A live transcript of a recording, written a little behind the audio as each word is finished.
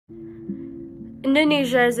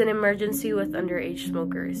Indonesia is an emergency with underage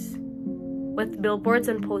smokers. With billboards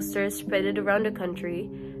and posters spread around the country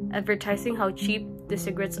advertising how cheap the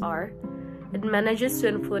cigarettes are, it manages to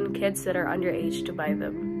influence kids that are underage to buy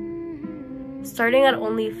them. Starting at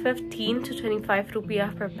only 15 to 25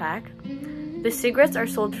 rupiah per pack, the cigarettes are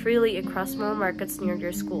sold freely across small markets near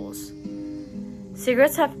their schools.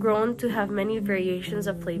 Cigarettes have grown to have many variations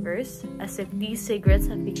of flavors, as if these cigarettes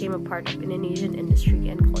have become a part of Indonesian industry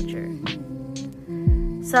and culture.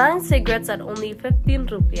 Selling cigarettes at only 15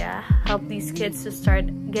 rupiah helped these kids to start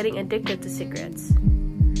getting addicted to cigarettes.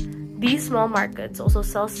 These small markets also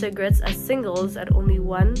sell cigarettes as singles at only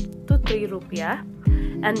 1 to 3 rupiah,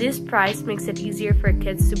 and this price makes it easier for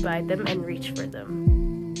kids to buy them and reach for them.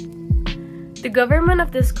 The government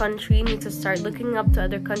of this country needs to start looking up to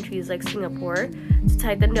other countries like Singapore to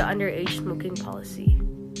tighten the underage smoking policy.